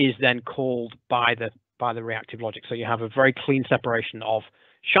is then called by the reactive logic. So you have a very clean separation of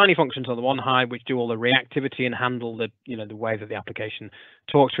Shiny functions on the one side, which do all the reactivity and handle the the way that the application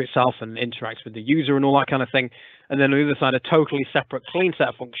talks to itself and interacts with the user and all that kind of thing, and then on the other side a totally separate clean set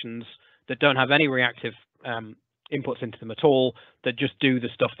of functions that don't have any reactive inputs into them at all, that just do the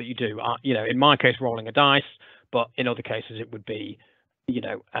stuff that you do. In my case, rolling a dice, but in other cases it would be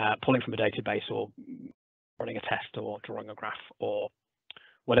pulling from a database or running a test or drawing a graph or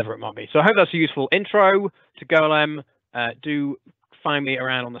whatever it might be. So I hope that's a useful intro to Golem. Do find me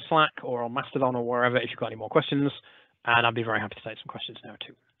around on the Slack or on Mastodon or wherever if you've got any more questions, and I'll be very happy to take some questions now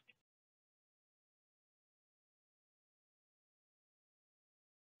too.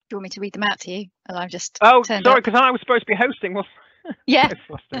 Do you want me to read them out to you? And I've just sorry, because I was supposed to be hosting. Well, yeah,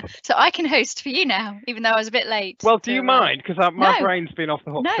 so I can host for you now, even though I was a bit late. Well, do you mind? Because my brain's been off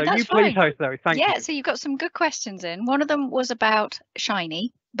the hook. No, so that's you please fine. host, Zoe. Thank you. Yeah, so you've got some good questions in. One of them was about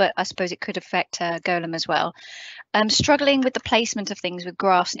Shiny, but I suppose it could affect Golem as well. Struggling with the placement of things with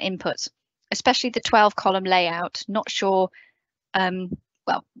graphs and inputs, especially the 12-column layout. Not sure.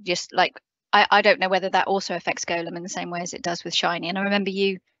 Well, just like I don't know whether that also affects Golem in the same way as it does with Shiny. And I remember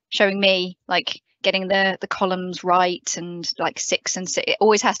you showing me like getting the columns right, and like 6 and 6, it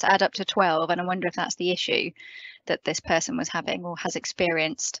always has to add up to 12. And I wonder if that's the issue that this person was having or has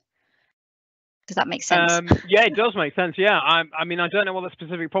experienced. Does that make sense? Yeah, it does make sense. Yeah, I mean, I don't know what the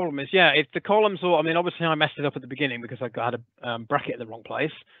specific problem is. Yeah, if the columns are, I mean, obviously I messed it up at the beginning because I had a bracket in the wrong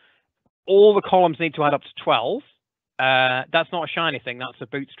place. All the columns need to add up to 12. That's not a Shiny thing. That's a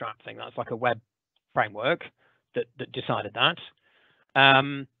Bootstrap thing. That's like a web framework that decided that.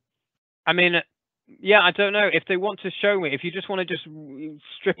 I mean, yeah, I don't know if they want to show me. If you just want to just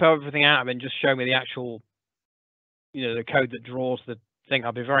strip everything out of it and just show me the actual, the code that draws the thing,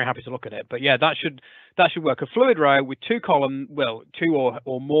 I'll be very happy to look at it. But yeah, that should work. A fluid row with 2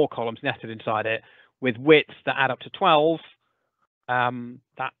 or more columns netted inside it with widths that add up to 12.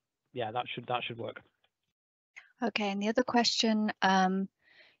 That should work. Okay, and the other question,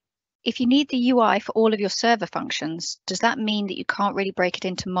 if you need the UI for all of your server functions, does that mean that you can't really break it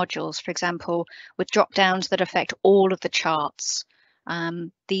into modules? For example, with drop downs that affect all of the charts,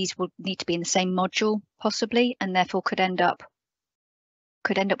 these will need to be in the same module possibly, and therefore could end up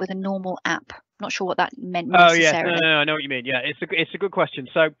with a normal app. Not sure what that meant necessarily. Oh yes, no, I know what you mean. Yeah, it's a good question.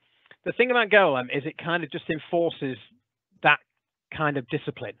 So the thing about Golem is it kind of just enforces that kind of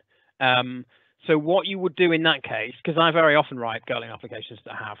discipline. So what you would do in that case, because I very often write Golem applications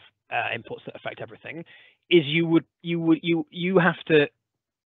that have inputs that affect everything, is you have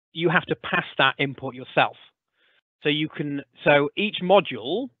to pass that input yourself. So each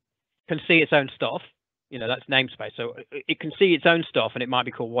module can see its own stuff. That's namespace. So it can see its own stuff, and it might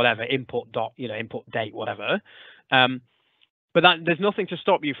be called whatever, input date, whatever. But there's nothing to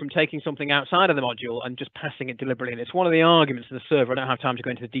stop you from taking something outside of the module and just passing it deliberately. And it's one of the arguments of the server. I don't have time to go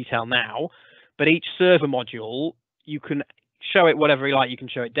into the detail now, but each server module, you can show it whatever you like. You can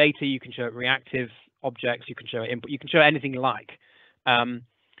show it data, you can show it reactive objects, you can show it input, you can show it anything you like.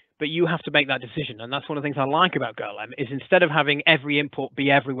 But you have to make that decision. And that's one of the things I like about Golem is instead of having every input be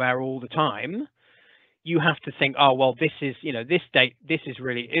everywhere all the time, you have to think, oh, well, this is, this date, this is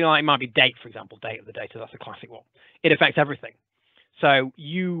really, it might be date, for example, date of the data. That's a classic one. It affects everything. So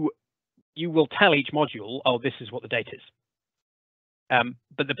you will tell each module, oh, this is what the date is.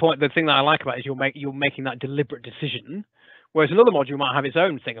 But the thing that I like about it is you're making that deliberate decision, whereas another module might have its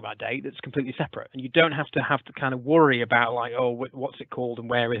own thing about date that's completely separate, and you don't have to kind of worry about like, oh, what's it called and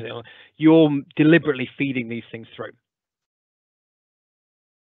where is it? You're deliberately feeding these things through.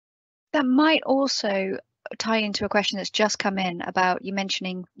 That might also tie into a question that's just come in about you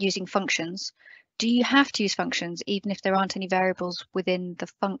mentioning using functions. Do you have to use functions even if there aren't any variables within the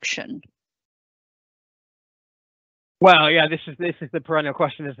function? Well, yeah, this is the perennial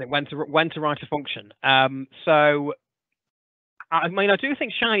question, isn't it? When to write a function? So, I mean, I do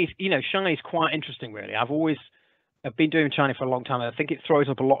think Shiny's quite interesting, really. I've been doing Shiny for a long time, and I think it throws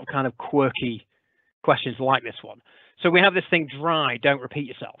up a lot of kind of quirky questions like this one. So we have this thing, dry, don't repeat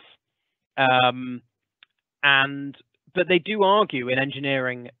yourself. But they do argue in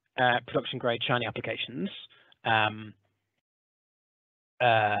engineering production grade Shiny applications,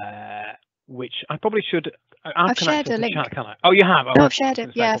 which I probably should. I've shared a link. Chat, can I? Oh, you have? Oh, no, I've shared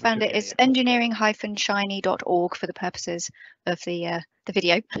it. Yeah, I found it. It's engineering-shiny.org for the purposes of the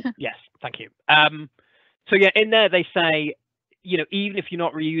video. Yes, thank you. So yeah, in there they say, even if you're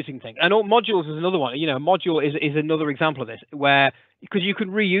not reusing things, and all modules is another one. A module is another example of this, where because you can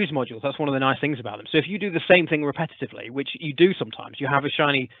reuse modules. That's one of the nice things about them. So if you do the same thing repetitively, which you do sometimes, you have a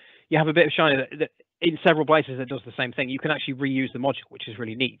bit of Shiny that in several places that does the same thing. You can actually reuse the module, which is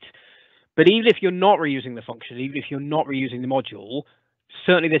really neat. But even if you're not reusing the function, even if you're not reusing the module,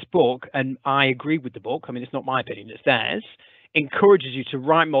 certainly this book, and I agree with the book, I mean, it's not my opinion, it's theirs, encourages you to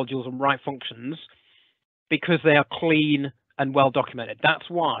write modules and write functions because they are clean and well documented. That's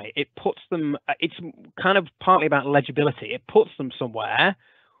why it puts them, it's kind of partly about legibility. It puts them somewhere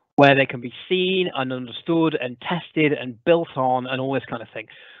where they can be seen and understood and tested and built on and all this kind of thing.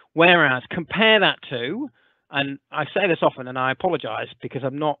 Whereas compare that to, and I say this often, and I apologize because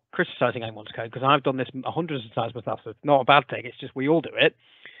I'm not criticizing anyone's code because I've done this hundreds of times myself, so it's not a bad thing. It's just we all do it.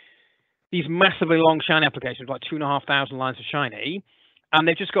 These massively long Shiny applications, like 2,500 lines of Shiny, and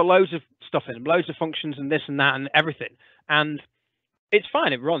they've just got loads of stuff in them, loads of functions and this and that and everything. And it's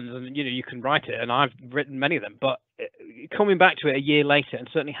fine, it runs, and you can write it, and I've written many of them. But coming back to it a year later and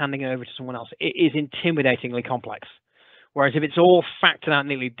certainly handing it over to someone else, it is intimidatingly complex. Whereas if it's all factored out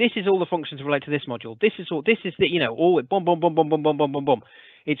neatly, this is all the functions relate to this module. This is all boom, boom, boom, boom, boom, boom, boom, boom, boom.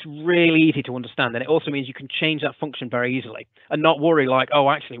 It's really easy to understand, and it also means you can change that function very easily and not worry like, oh,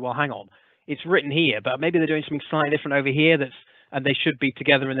 actually, well, hang on, it's written here, but maybe they're doing something slightly different over here and they should be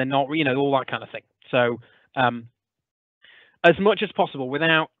together and they're not, all that kind of thing. So as much as possible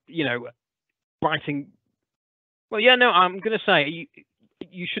without, you know, writing. Well, yeah, no, I'm going to say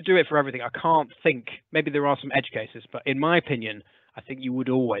you should do it for everything. I can't think. Maybe there are some edge cases, but in my opinion, I think you would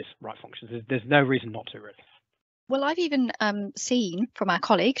always write functions. There's no reason not to, really. Well, I've even seen from our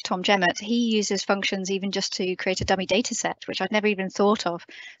colleague, Tom Jemmett, he uses functions even just to create a dummy data set, which I'd never even thought of.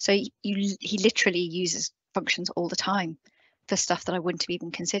 So he literally uses functions all the time for stuff that I wouldn't have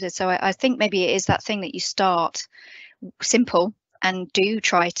even considered. So I think maybe it is that thing that you start simple and do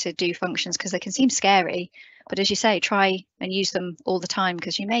try to do functions because they can seem scary. But as you say, try and use them all the time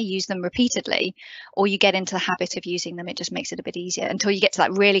because you may use them repeatedly, or you get into the habit of using them. It just makes it a bit easier until you get to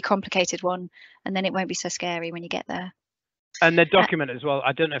that really complicated one, and then it won't be so scary when you get there. And they're documented as well.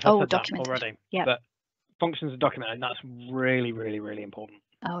 I don't know if I said that documented already, yeah. But functions are documented, and that's really, really, really important.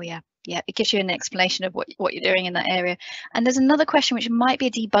 Oh, yeah. Yeah, it gives you an explanation of what you're doing in that area. And there's another question, which might be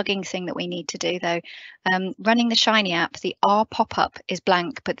a debugging thing that we need to do, though. Running the Shiny app, the R pop-up is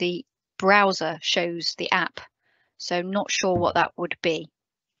blank, but the browser shows the app. So not sure what that would be.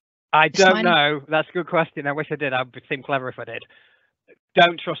 I don't know. That's a good question. I wish I did. I'd seem clever if I did.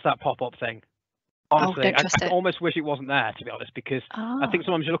 Don't trust that pop-up thing. Honestly, I almost wish it wasn't there, to be honest, because I think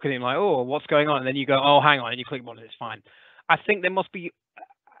sometimes you look at it and like, oh, what's going on? And then you go, oh, hang on, and you click on it, it's fine. I think there must be,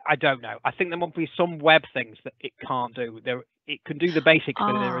 I don't know. I think there must be some web things that it can't do. It can do the basics,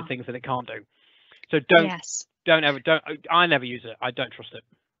 but there are things that it can't do. So I never use it. I don't trust it.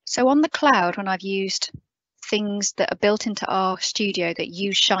 So on the cloud, when I've used things that are built into our studio that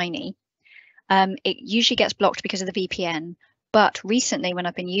use Shiny, it usually gets blocked because of the VPN. But recently, when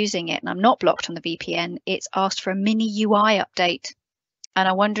I've been using it and I'm not blocked on the VPN, it's asked for a mini UI update. And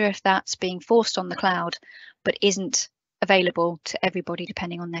I wonder if that's being forced on the cloud, but isn't available to everybody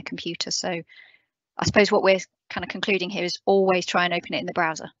depending on their computer. So I suppose what we're kind of concluding here is always try and open it in the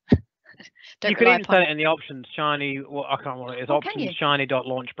browser. You can even set it in the options, Shiny, well, I can't remember what it is, options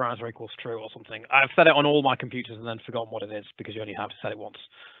shiny.launch browser equals true or something. I've set it on all my computers and then forgotten what it is because you only have to set it once.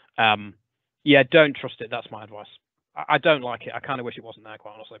 Yeah, don't trust it. That's my advice. I don't like it. I kind of wish it wasn't there,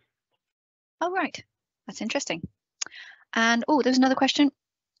 quite honestly. Oh, right. That's interesting. And oh, there's another question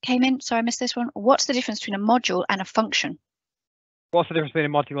came in. Sorry, I missed this one. What's the difference between a module and a function? What's the difference between a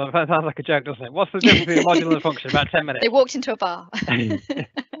module and a function? Sounds like a joke, doesn't it? What's the difference between a module and a function? About 10 minutes. They walked into a bar and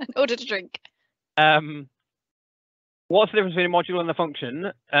ordered a drink. What's the difference between a module and a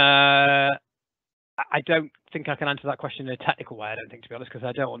function? I don't think I can answer that question in a technical way, I don't think, to be honest, because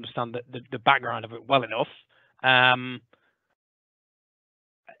I don't understand the background of it well enough. A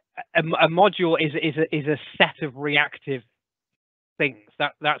module is a set of reactive things.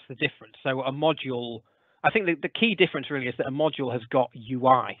 That's the difference. So a module, I think the key difference really is that a module has got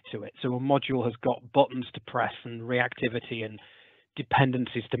UI to it. So a module has got buttons to press and reactivity and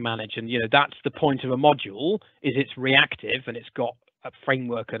dependencies to manage, and that's the point of a module, is it's reactive and it's got a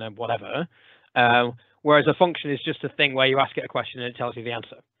framework and a whatever, whereas a function is just a thing where you ask it a question and it tells you the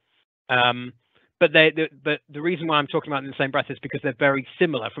answer. But the reason why I'm talking about it in the same breath is because they're very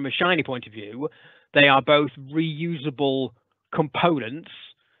similar. From a Shiny point of view, they are both reusable components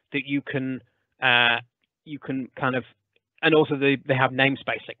that you can kind of, and also they have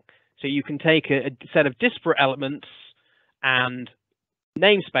namespacing. So you can take a set of disparate elements and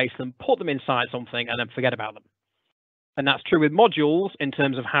namespace them, put them inside something, and then forget about them. And that's true with modules in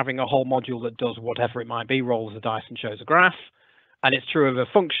terms of having a whole module that does whatever it might be, rolls the dice and shows a graph. And it's true of a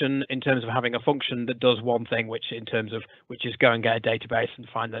function in terms of having a function that does one thing, which is go and get a database and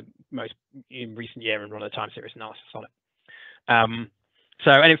find the most in recent year and run a time series analysis on it.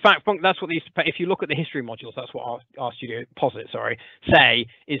 And in fact, that's what if you look at the history modules, that's what our studio say,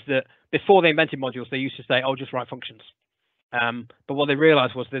 is that before they invented modules, they used to say, oh, just write functions. But what they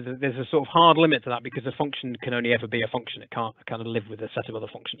realized was there's a sort of hard limit to that, because a function can only ever be a function. It can't kind of live with a set of other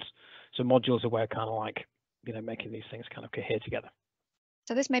functions. So modules are where kind of like, making these things kind of cohere together.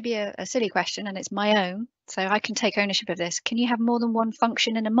 So this may be a silly question, and it's my own, so I can take ownership of this. Can you have more than one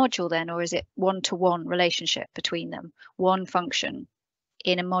function in a module then, or is it one-to-one relationship between them? One function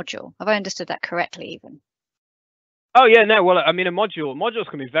in a module. Have I understood that correctly even? Oh yeah, no. Well, I mean, modules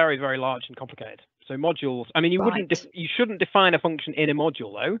can be very, very large and complicated. So modules, I mean, you shouldn't define a function in a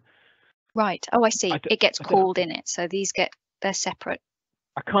module though. Right. Oh, I see. It gets called in it. So they're separate.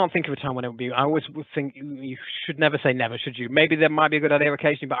 I can't think of a time when it would be. I always would think you should never say never, should you? Maybe there might be a good idea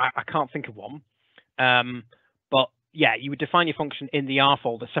occasionally, but I can't think of one. But yeah, you would define your function in the R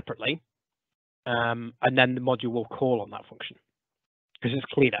folder separately, and then the module will call on that function because it's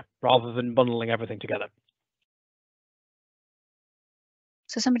cleaner rather than bundling everything together.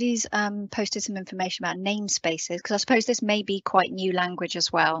 So somebody's posted some information about namespaces, because I suppose this may be quite new language as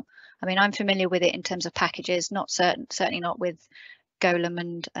well. I mean, I'm familiar with it in terms of packages, certainly not with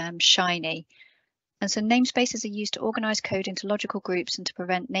Golem and Shiny. And so namespaces are used to organize code into logical groups and to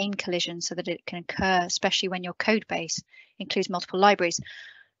prevent name collision so that it can occur, especially when your code base includes multiple libraries.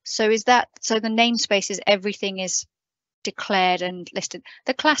 So the namespaces, everything is declared and listed.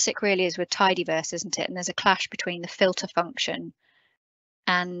 The classic really is with tidyverse, isn't it? And there's a clash between the filter function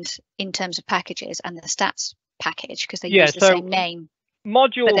and in terms of packages and the stats package, because they use the same name,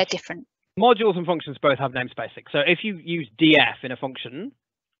 modules, but they're different. Modules and functions both have namespacing. So if you use df in a function,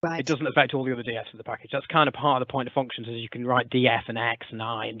 right, it doesn't affect all the other dfs of the package. That's kind of part of the point of functions, is you can write df and x and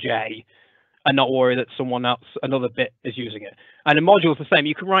I and j and not worry that someone else, another bit, is using it. And a module is the same.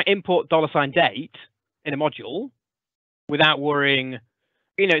 You can write import $date in a module without worrying.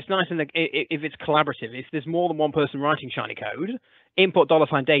 You know, it's nice if it's collaborative. If there's more than one person writing Shiny code, import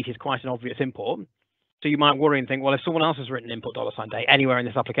 $date is quite an obvious import. So you might worry and think, well, if someone else has written import $date anywhere in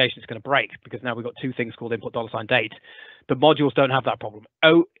this application, it's going to break, because now we've got two things called import $date. But modules don't have that problem.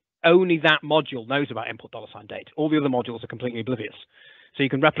 Only that module knows about import $date. All the other modules are completely oblivious. So you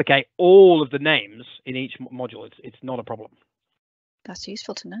can replicate all of the names in each module. It's not a problem. That's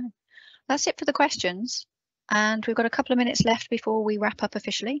useful to know. That's it for the questions. And we've got a couple of minutes left before we wrap up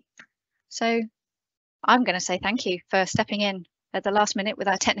officially. So I'm going to say thank you for stepping in at the last minute with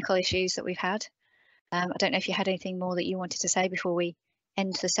our technical issues that we've had. I don't know if you had anything more that you wanted to say before we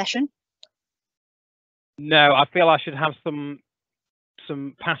end the session. No, I feel I should have some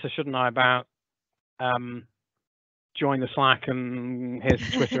patter, shouldn't I, about join the Slack and here's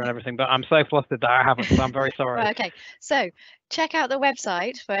Twitter and everything, but I'm so flustered that I haven't, so I'm very sorry. Right, okay, so check out the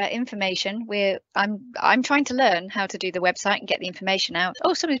website for information. I'm trying to learn how to do the website and get the information out.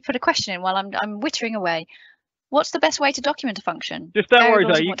 Oh, somebody's put a question in while I'm wittering away. What's the best way to document a function? Just don't worry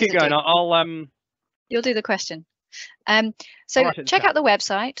though, you keep going. You'll do the question. So check out the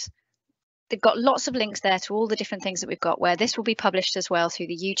website. They've got lots of links there to all the different things that we've got, where this will be published as well through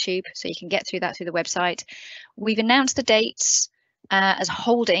the YouTube, so you can get through that through the website. We've announced the dates as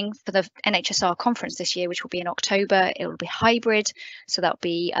holding for the NHS-R conference this year, which will be in October. It will be hybrid, so that'll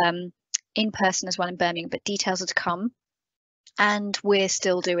be in person as well in Birmingham, but details are to come. And we're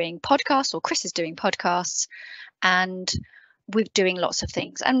still doing podcasts, or Chris is doing podcasts, and we're doing lots of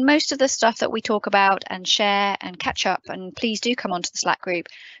things. And most of the stuff that we talk about and share and catch up, and please do come onto the Slack group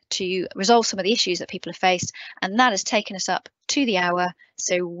to resolve some of the issues that people have faced. And that has taken us up to the hour,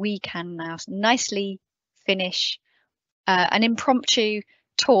 so we can now nicely finish an impromptu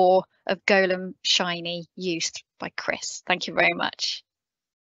tour of Golem Shiny use by Chris. Thank you very much.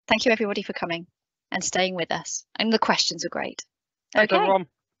 Thank you everybody for coming and staying with us. And the questions are great. Thanks, okay, everyone.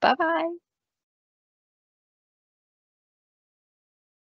 Bye-bye.